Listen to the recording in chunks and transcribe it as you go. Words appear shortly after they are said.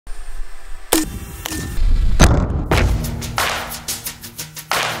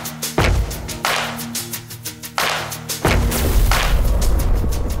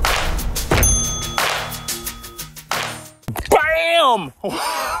Bam!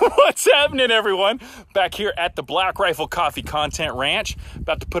 What's happening, everyone? Back here at the Black Rifle Coffee Content Ranch.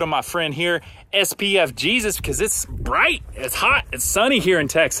 About to put on my friend here, SPF Jesus, because it's bright, it's hot, it's sunny here in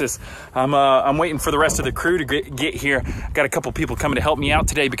Texas. I'm waiting for the rest of the crew to get here. Got a couple people coming to help me out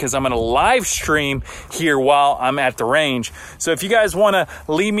today because I'm gonna live stream here while I'm at the range. So if you guys wanna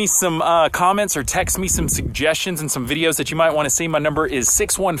leave me some comments or text me some suggestions and some videos that you might wanna see, my number is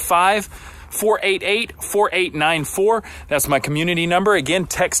 615-488-4894. That's my community number. Again,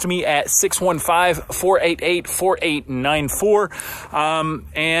 text me at 615-488-4894.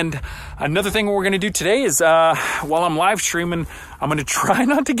 And another thing we're going to do today is while I'm live streaming, I'm going to try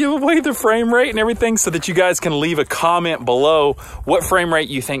not to give away the frame rate and everything so that you guys can leave a comment below what frame rate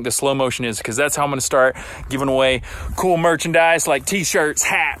you think the slow motion is, because that's how I'm going to start giving away cool merchandise like t-shirts,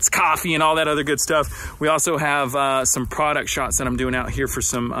 hats, coffee, and all that other good stuff. We also have some product shots that I'm doing out here for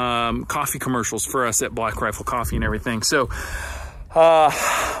some coffee commercials for us at Black Rifle Coffee and everything. So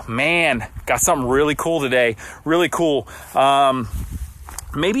man, got something really cool today. Really cool.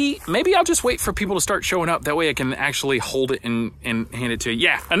 Maybe I'll just wait for people to start showing up. That way I can actually hold it and hand it to you.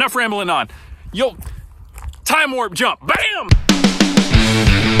 Yeah, enough rambling on. Yo, time warp jump. Bam!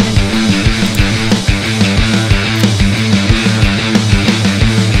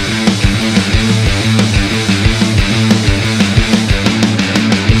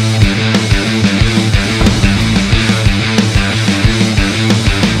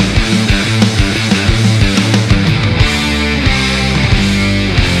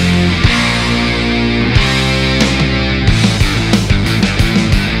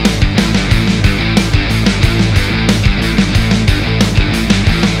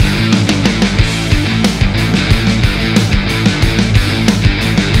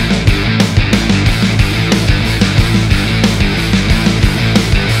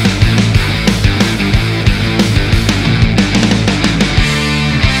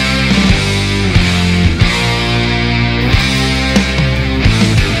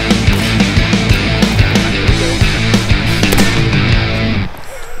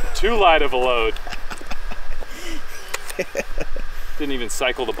 Too light of a load. Didn't even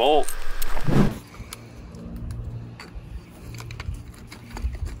cycle the bolt.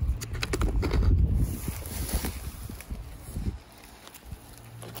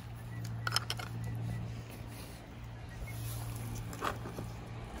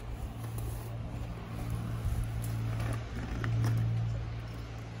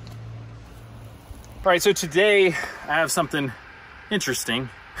 All right, so today I have something interesting,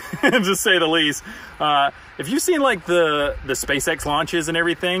 to say the least. If you've seen like the SpaceX launches and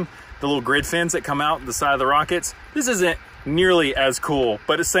everything, the little grid fins that come out the side of the rockets, this isn't nearly as cool,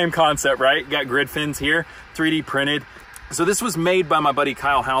 but it's the same concept, right? Got grid fins here, 3D printed. So this was made by my buddy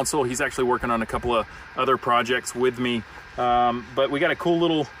Kyle Hounsel. He's actually working on a couple of other projects with me. But we got a cool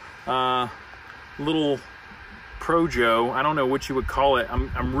little Projo. I don't know what you would call it.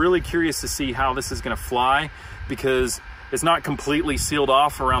 I'm really curious to see how this is gonna fly, because it's not completely sealed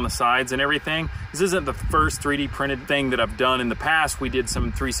off around the sides and everything. This isn't the first 3D printed thing that I've done. In the past, we did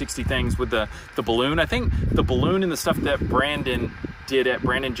some 360 things with the balloon. I think the balloon and the stuff that Brandon did at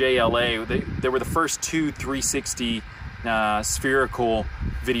Brandon JLA, they were the first two 360 spherical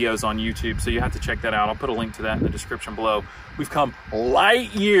videos on YouTube. So you have to check that out. I'll put a link to that in the description below. We've come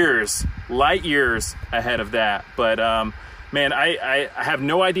light years ahead of that. But man, I have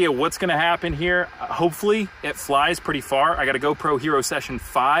no idea what's gonna happen here. Hopefully it flies pretty far. I got a GoPro Hero Session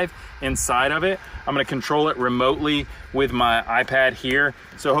 5 inside of it. I'm gonna control it remotely with my iPad here.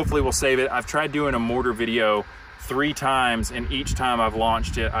 So hopefully we'll save it. I've tried doing a mortar video 3 times, and each time I've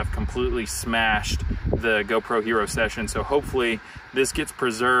launched it, I've completely smashed the GoPro Hero Session. So hopefully this gets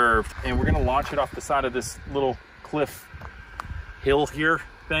preserved, and we're gonna launch it off the side of this little cliff hill here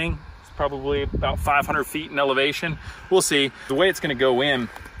thing. Probably about 500 feet in elevation. We'll see. The way it's going to go in,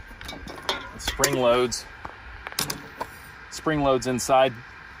 spring loads inside.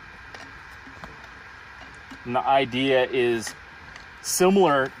 And the idea is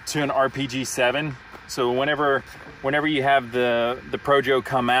similar to an RPG-7. So whenever you have the Projo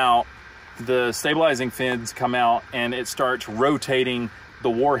come out, the stabilizing fins come out and it starts rotating the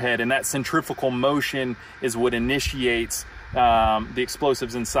warhead, and that centrifugal motion is what initiates the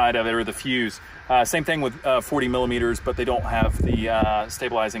explosives inside of it, or the fuse. Same thing with 40 millimeters, but they don't have the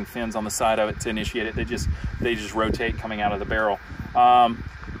stabilizing fins on the side of it to initiate it. They just rotate coming out of the barrel.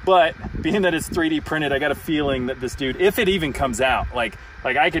 But being that it's 3D printed, I got a feeling that this dude, if it even comes out, like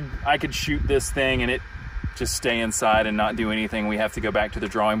I could shoot this thing and just stay inside and not do anything. We have to go back to the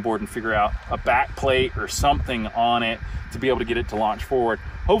drawing board and figure out a back plate or something on it to be able to get it to launch forward.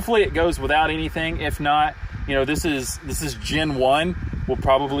 Hopefully it goes without anything. If not, you know, this is Gen 1. We'll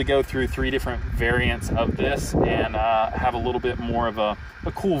probably go through 3 different variants of this and have a little bit more of a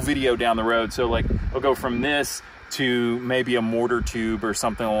cool video down the road. So like, I'll go from this to maybe a mortar tube or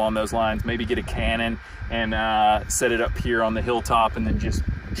something along those lines. Maybe get a cannon and set it up here on the hilltop, and then just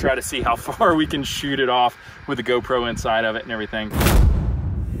try to see how far we can shoot it off with the GoPro inside of it and everything.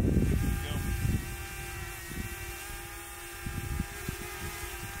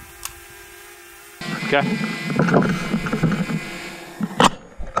 Okay.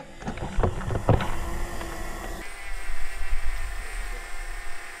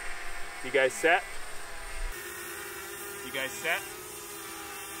 You guys set? You guys set?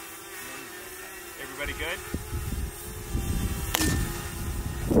 Everybody good?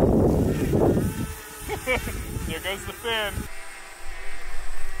 There goes the fin.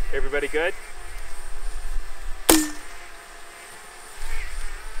 Everybody good?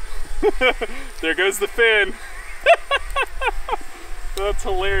 There goes the fin. That's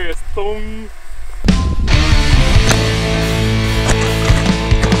hilarious. Thong.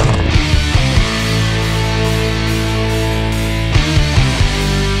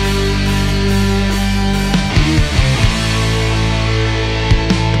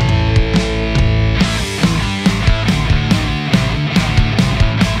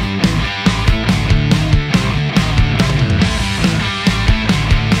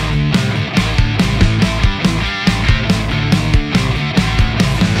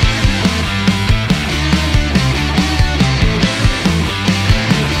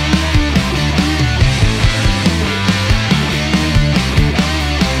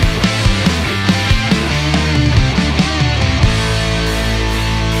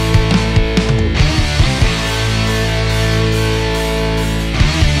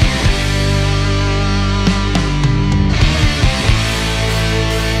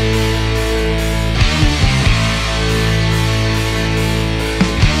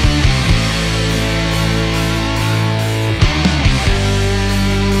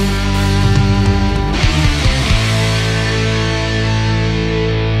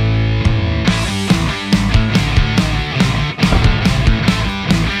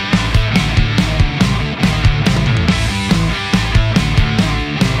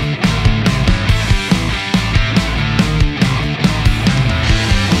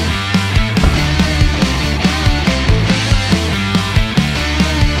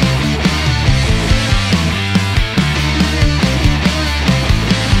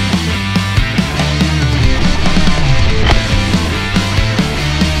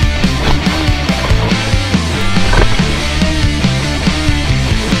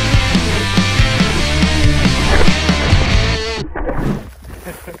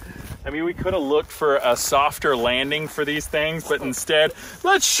 We could have looked for a softer landing for these things, but instead,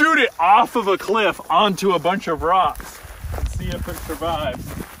 let's shoot it off of a cliff onto a bunch of rocks and see if it survives.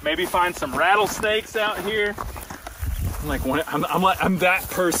 Maybe find some rattlesnakes out here. I'm that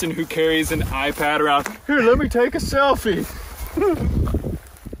person who carries an iPad around. Here, let me take a selfie.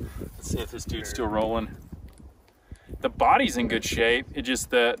 Let's see if this dude's still rolling. The body's in good shape. It just,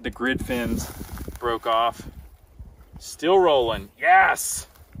 the grid fins broke off. Still rolling, yes.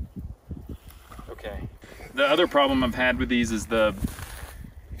 Okay. The other problem I've had with these is if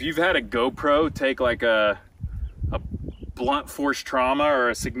you've had a GoPro take like a blunt force trauma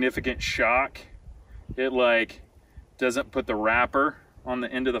or a significant shock, it like doesn't put the wrapper on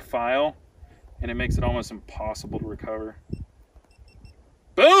the end of the file, and it makes it almost impossible to recover.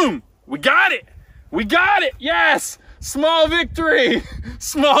 Boom! We got it! We got it! Yes! Small victory!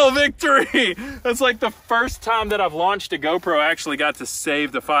 Small victory! That's like the first time that I've launched a GoPro I actually got to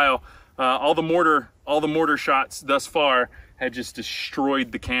save the file. All the mortar shots thus far had just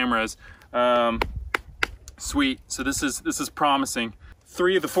destroyed the cameras. Sweet. So this is promising.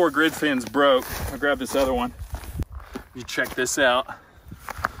 3 of the 4 grid fins broke. I'll grab this other one. You check this out.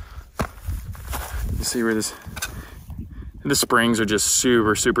 You see where the springs are just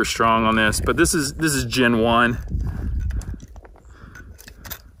super strong on this. But this is Gen 1.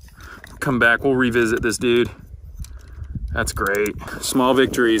 Come back. We'll revisit this dude. That's great. Small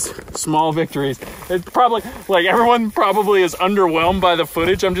victories. Small victories. It's probably, like, everyone probably is underwhelmed by the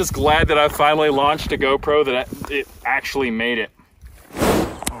footage. I'm just glad that I finally launched a GoPro, that it actually made it.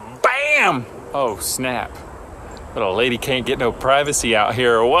 Bam! Oh, snap. But a lady can't get no privacy out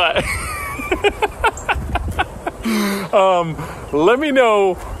here or what? Let me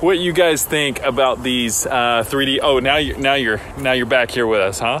know what you guys think about these 3D. Oh, now you're back here with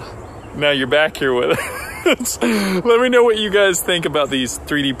us, huh? Now you're back here with us. Let me know what you guys think about these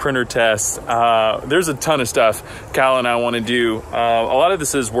 3D printer tests. There's a ton of stuff Kyle and I want to do. A lot of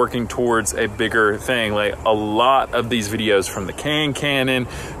this is working towards a bigger thing. Like a lot of these videos, from the Canon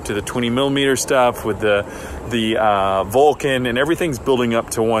to the 20mm stuff with the Vulcan, and everything's building up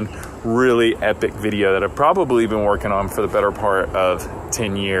to one really epic video that I've probably been working on for the better part of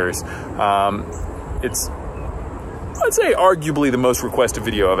 10 years. It's, I'd say, arguably the most requested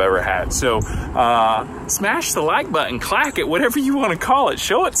video I've ever had. So smash the like button, clack it, whatever you want to call it.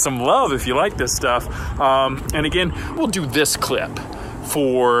 Show it some love if you like this stuff. And again, we'll do this clip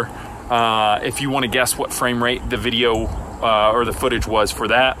for if you want to guess what frame rate the video or the footage was for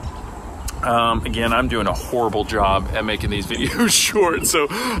that. Again, I'm doing a horrible job at making these videos short, so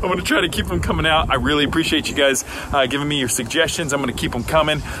I'm going to try to keep them coming out. I really appreciate you guys giving me your suggestions. I'm going to keep them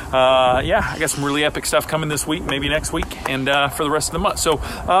coming. Yeah, I got some really epic stuff coming this week, maybe next week, and for the rest of the month. So,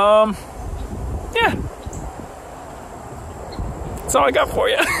 yeah, that's all I got for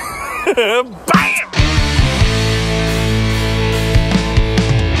you. Bye.